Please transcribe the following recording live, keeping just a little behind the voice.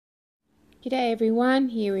G'day everyone,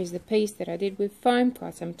 here is the piece that I did with foam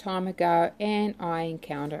quite some time ago and I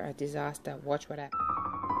encounter a disaster. Watch what happens.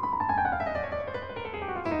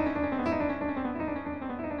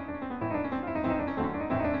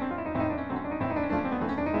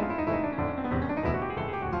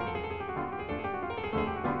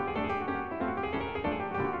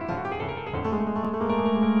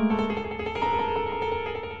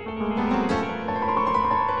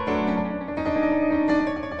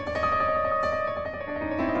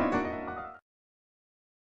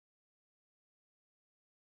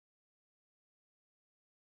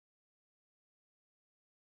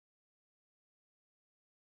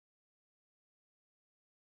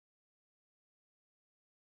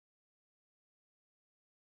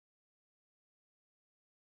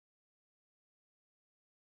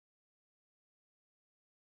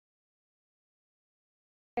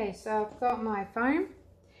 Okay, so I've got my foam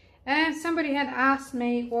and somebody had asked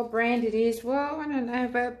me what brand it is. Well, I don't know,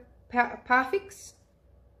 but Parfix.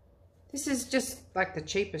 This is just like the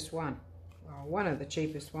cheapest one, well, one of the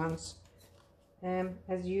cheapest ones.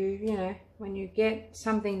 As you know, when you get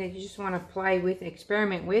something that you just want to play with,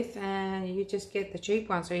 experiment with, and you just get the cheap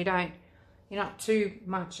one, so you're not too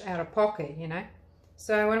much out of pocket, you know.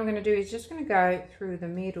 So what I'm going to do is just going to go through the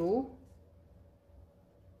middle.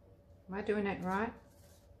 Am I doing that right?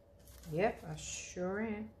 Yep, I sure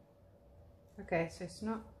am. Okay, so it's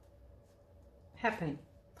not happening.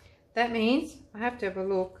 That means I have to have a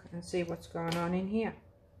look and see what's going on in here.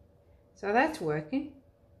 So that's working.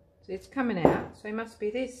 So it's coming out. So it must be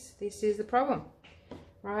this. This is the problem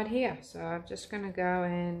right here. So I'm just going to go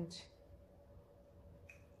and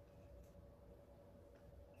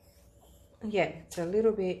yeah, it's a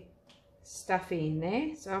little bit stuffy in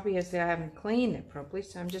there. So obviously I haven't cleaned it properly.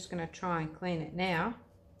 So I'm just going to try and clean it now,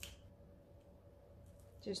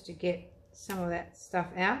 just to get some of that stuff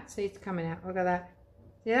out. See, it's coming out. Look at that.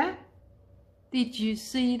 See that? Did you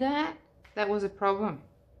see that? That was a problem.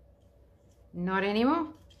 Not anymore.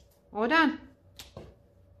 All done. Let's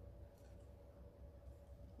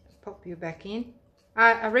pop you back in.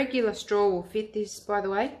 A regular straw will fit this, by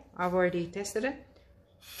the way. I've already tested it.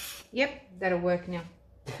 Yep, that'll work now.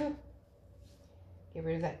 Get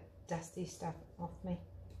rid of that dusty stuff off me.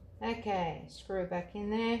 Okay, screw it back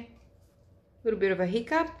in there. A little bit of a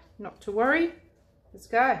hiccup, not to worry. Let's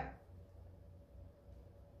go.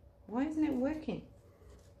 Why isn't it working?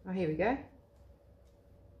 Oh, here we go.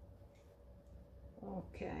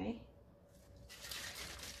 Okay.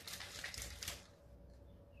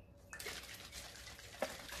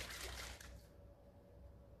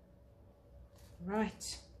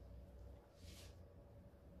 Right.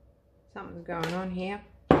 Something's going on here,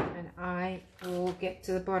 and I will get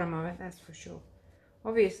to the bottom of it, that's for sure.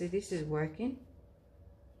 Obviously this is working.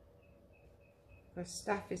 The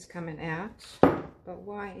stuff is coming out, but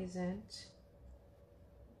why isn't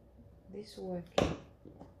this working?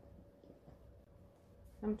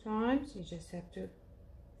 Sometimes you just have to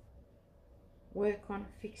work on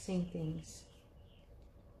fixing things.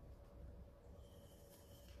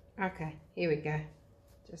 Okay, here we go.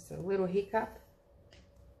 Just a little hiccup.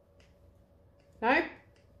 Nope.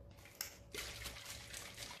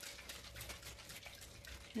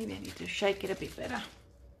 Maybe I need to shake it a bit better.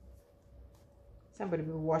 Somebody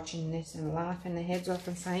will be watching this and laughing their heads off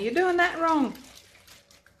and saying, you're doing that wrong.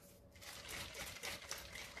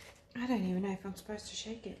 I don't even know if I'm supposed to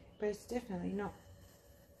shake it, but it's definitely not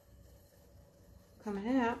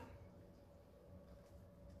coming out.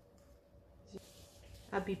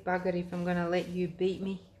 I'd be buggered if I'm going to let you beat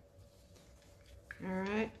me.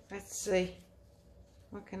 Alright, let's see.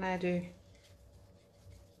 What can I do?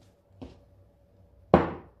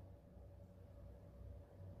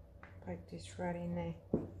 Poke this right in there.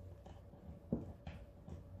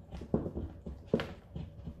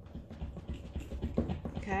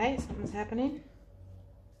 Okay, something's happening.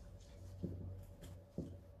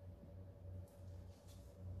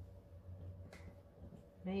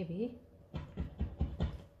 Maybe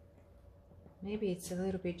it's a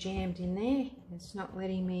little bit jammed in there. It's not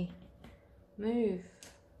letting me move.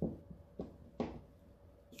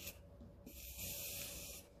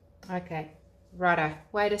 Okay, righto.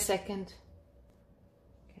 Wait a second.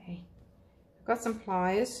 Okay, I've got some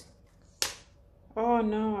pliers. Oh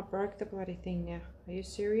no, I broke the bloody thing now. Are you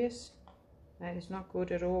serious? That is not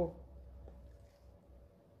good at all.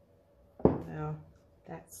 Well,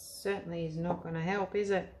 that certainly is not going to help,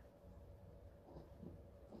 is it?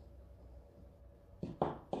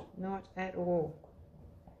 Not at all.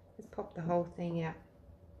 Let's pop the whole thing out.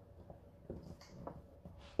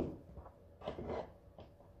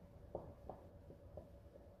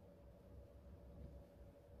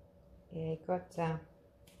 Yeah, got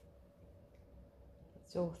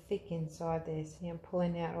it's all thick inside there. See, I'm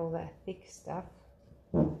pulling out all that thick stuff.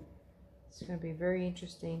 It's going to be very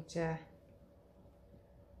interesting to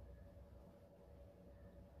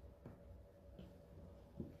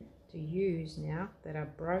use now that I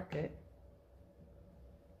broke it.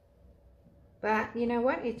 But you know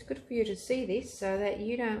what? It's good for you to see this so that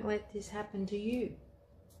you don't let this happen to you.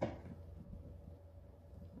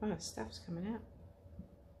 Oh, stuff's coming out.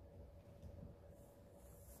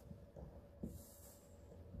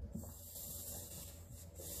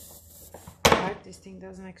 I hope this thing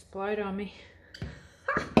doesn't explode on me.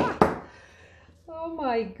 Oh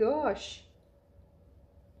my gosh.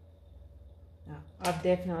 No, I've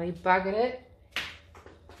definitely buggered it.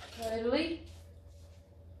 Totally.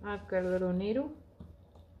 I've got a little needle.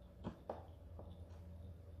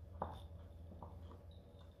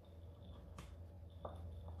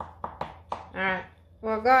 Alright,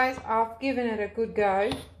 well guys, I've given it a good go.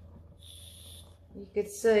 You could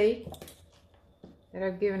see that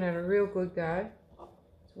I've given it a real good go.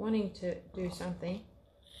 It's wanting to do something.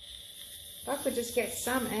 If I could just get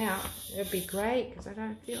some out, it would be great, because I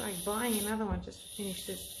don't feel like buying another one just to finish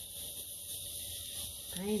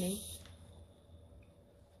this painting.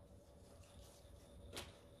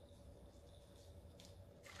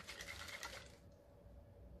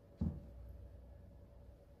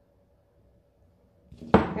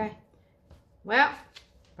 Okay, well,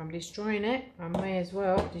 if I'm destroying it, I may as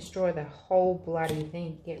well destroy the whole bloody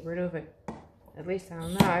thing, get rid of it. At least I'll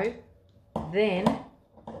know then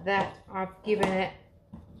that I've given it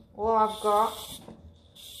all I've got.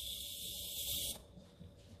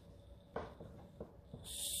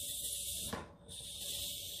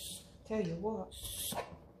 Tell you what,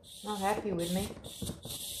 not happy with me.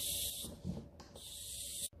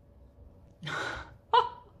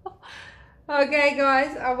 Okay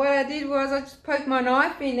guys, what I did was I just poked my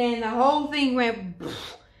knife in there and the whole thing went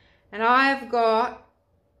and I've got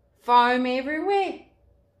foam everywhere.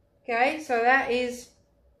 Okay, so that is,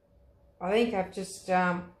 I think I've just,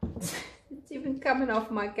 it's even coming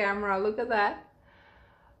off my camera, look at that.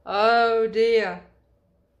 Oh dear.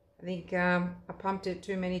 I think I pumped it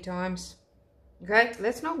too many times. Okay,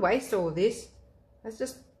 let's not waste all this. Let's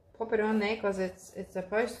just pop it on there because it's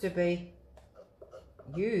supposed to be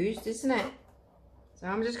used, isn't it? So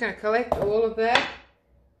I'm just going to collect all of that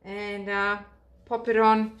and pop it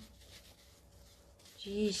on.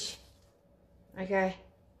 Jeez. Okay.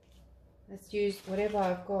 Let's use whatever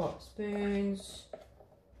I've got. Spoons.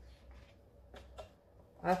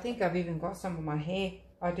 I think I've even got some of my hair.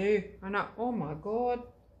 I do. I know. Oh my god.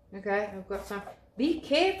 Okay, I've got some. Be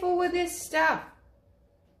careful with this stuff.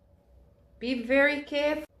 Be very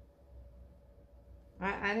careful.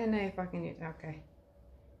 I don't know if I can use. Okay.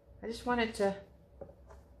 I just wanted to.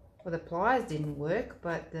 Well, the pliers didn't work,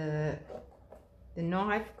 but the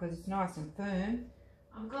knife, because it's nice and firm.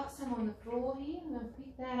 I've got some on the floor here. I'm going to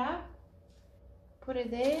pick that up. Put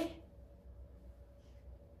it there.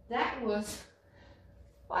 That was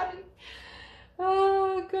funny.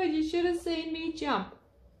 Oh, God, you should have seen me jump.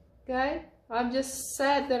 Okay? I'm just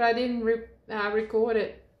sad that I didn't record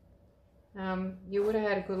it. You would have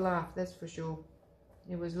had a good laugh, that's for sure.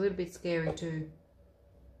 It was a little bit scary too.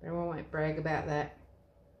 But I won't brag about that.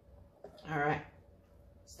 Alright.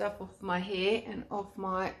 Stuff off my hair and off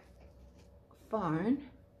my phone.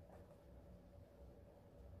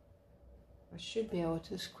 I should be able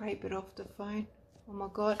to scrape it off the phone. Oh my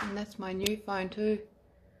god, and that's my new phone too.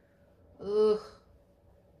 Ugh.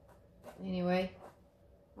 Anyway,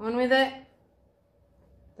 on with it.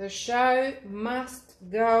 The show must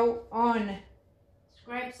go on.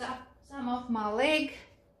 Scrape some off my leg.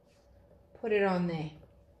 Put it on there.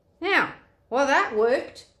 Now, well, that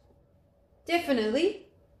worked. Definitely.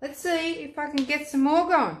 Let's see if I can get some more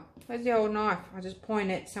going. Where's the old knife? I'll just point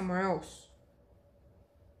it somewhere else.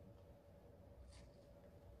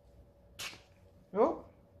 Oh,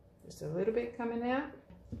 just a little bit coming out.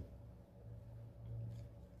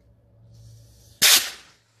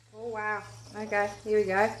 Oh wow. Okay, here we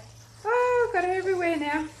go. Oh, got it everywhere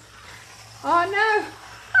now. Oh no.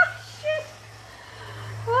 Oh shit.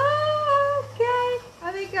 Oh, okay.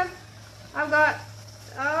 I think I've got,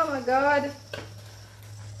 oh my god.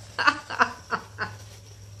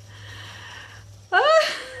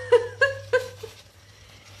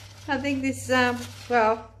 I think this,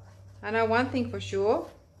 well, I know one thing for sure.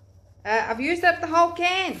 I've used up the whole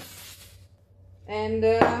can. And,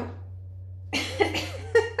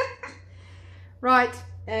 right,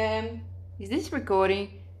 is this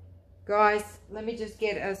recording? Guys, let me just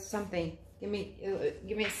get something. Give me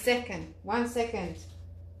a second. 1 second.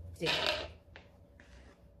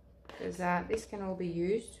 because this can all be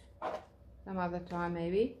used some other time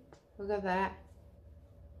maybe. Look at that.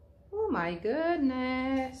 Oh my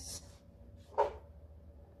goodness.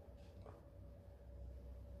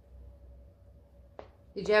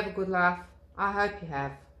 Did you have a good laugh? I hope you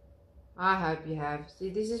have. I hope you have. See,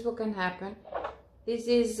 this is what can happen. This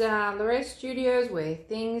is Lorette Studios, where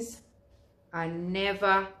things are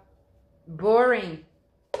never boring.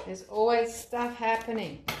 There's always stuff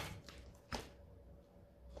happening.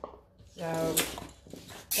 So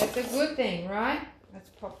that's a good thing, right? Let's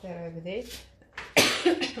pop that over there.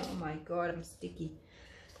 Oh my God, I'm sticky.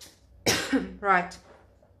 Right,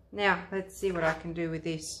 now let's see what I can do with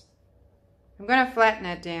this. I'm going to flatten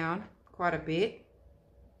it down quite a bit.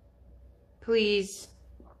 Please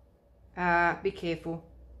be careful.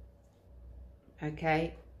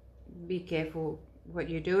 Okay, be careful what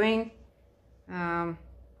you're doing. I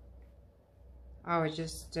was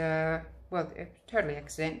just, well, totally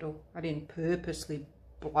accidental. I didn't purposely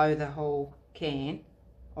blow the whole can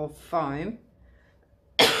of foam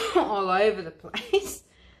all over the place,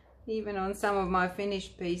 even on some of my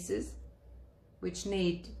finished pieces, which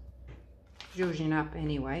need zhuzhing up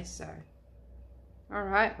anyway. So, all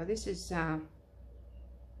right, well, this is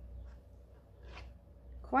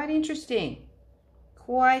quite interesting.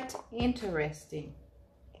 Quite interesting.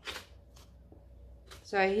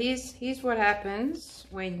 So here's what happens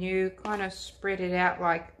when you kind of spread it out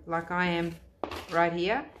like I am right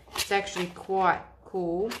here. It's actually quite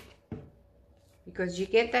cool because you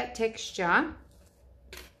get that texture,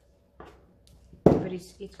 but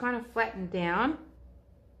it's kind of flattened down,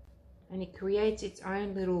 and it creates its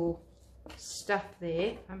own little stuff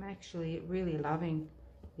there. I'm actually really loving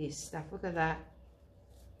this stuff. Look at that.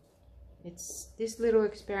 This little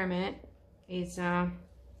experiment is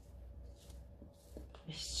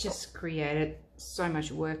it's just created so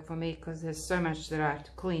much work for me because there's so much that I have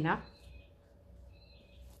to clean up.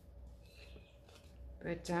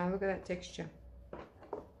 But look at that texture.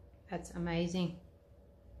 That's amazing.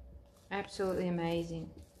 Absolutely amazing.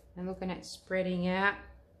 And looking at spreading out.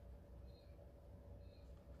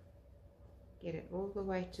 Get it all the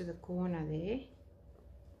way to the corner there.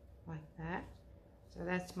 Like that. So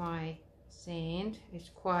that's my sand. It's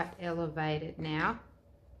quite elevated now.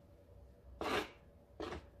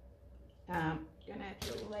 Gonna have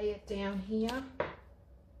to lay it down here.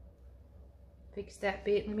 Fix that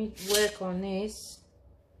bit. Let me work on this.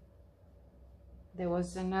 There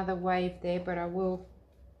was another wave there, but I will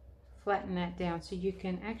flatten that down so you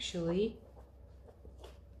can actually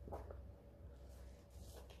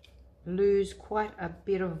lose quite a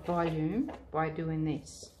bit of volume by doing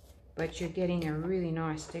this, but you're getting a really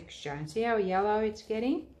nice texture. And see how yellow it's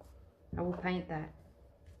getting? I will paint that.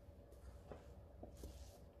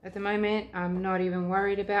 At the moment, I'm not even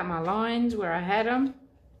worried about my lines where I had them,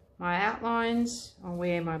 my outlines, or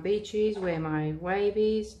where my beach is, where my wave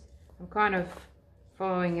is. I'm kind of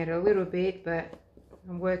following it a little bit, but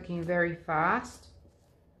I'm working very fast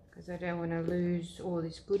because I don't want to lose all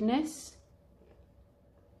this goodness.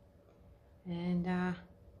 And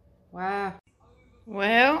wow.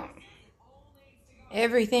 Well,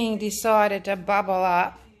 everything decided to bubble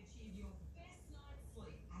up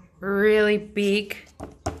really big.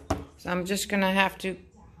 So I'm just going to have to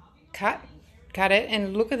cut it,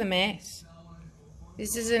 and look at the mess.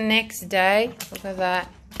 This is the next day. Look at that.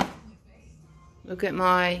 Look at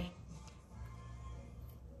my...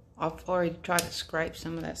 I've already tried to scrape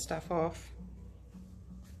some of that stuff off.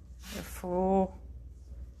 Before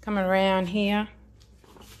coming around here.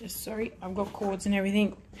 Just sorry, I've got cords and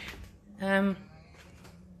everything.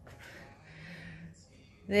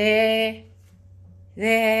 There,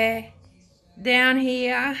 down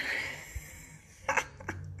here.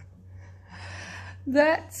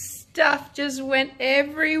 That stuff just went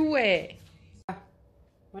everywhere.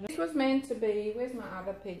 This was meant to be, where's my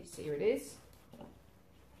other piece? Here it is.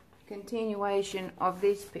 Continuation of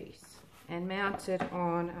this piece, and mounted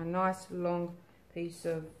on a nice long piece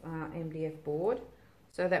of MDF board.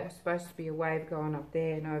 So that was supposed to be a wave going up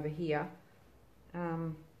there and over here.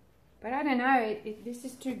 But I don't know, this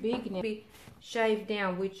is too big now. Be shaved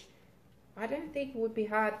down, which I don't think would be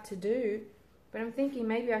hard to do. But I'm thinking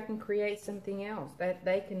maybe I can create something else. That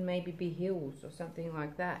they can maybe be hills or something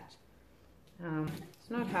like that. It's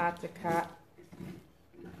not hard to cut.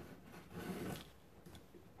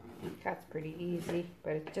 It cuts pretty easy,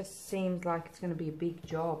 but it just seems like it's going to be a big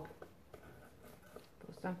job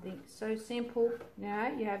for something so simple. Now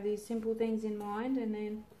you have these simple things in mind, and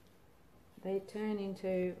then they turn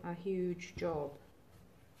into a huge job,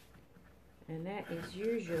 and that is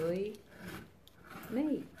usually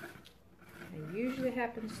me. It usually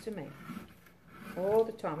happens to me. all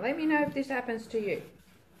the time. Let me know if this happens to you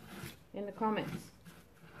in the comments.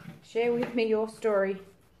 Share with me your story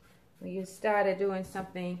where you started doing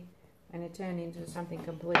something and it turned into something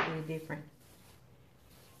completely different.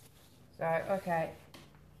 So, okay,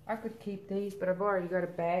 I could keep these, but I've already got a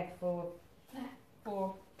bag full of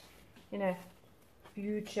for, you know,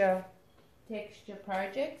 future texture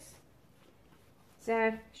projects.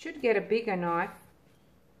 So, should get a bigger knife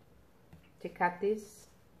to cut this.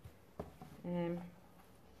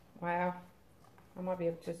 Wow, I might be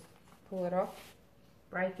able to just pull it off,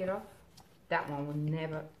 break it off. That one will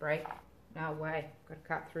never break. No way. Got to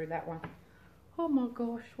cut through that one. Oh my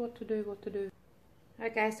gosh, what to do, what to do.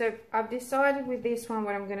 Okay, so I've decided with this one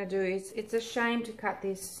what I'm going to do is, it's a shame to cut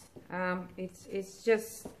this. It's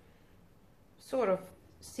just sort of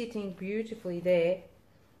sitting beautifully there.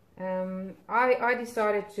 I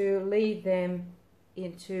decided to lead them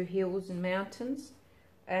into hills and mountains,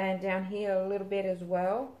 and down here a little bit as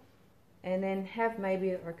well, and then have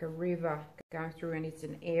maybe like a river going through, and it's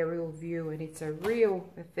an aerial view, and it's a real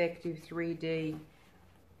effective 3D,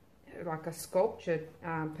 like a sculptured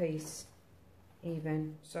piece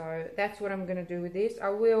even. So that's what I'm going to do with this. I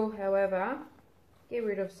will, however, get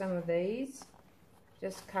rid of some of these,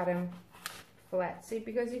 just cut them flat. See,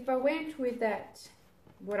 because if I went with that,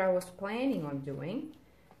 what I was planning on doing,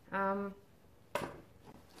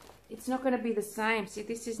 it's not going to be the same. See,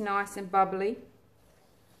 this is nice and bubbly,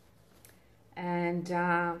 and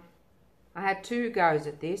I had two goes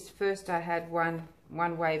at this. First I had one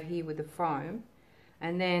wave here with the foam,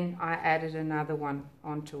 and then I added another one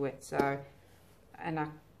onto it. So, and I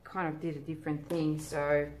kind of did a different thing,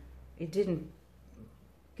 so it didn't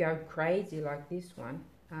go crazy like this one.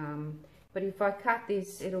 But if I cut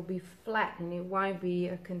this, it'll be flat and it won't be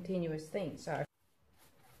a continuous thing. So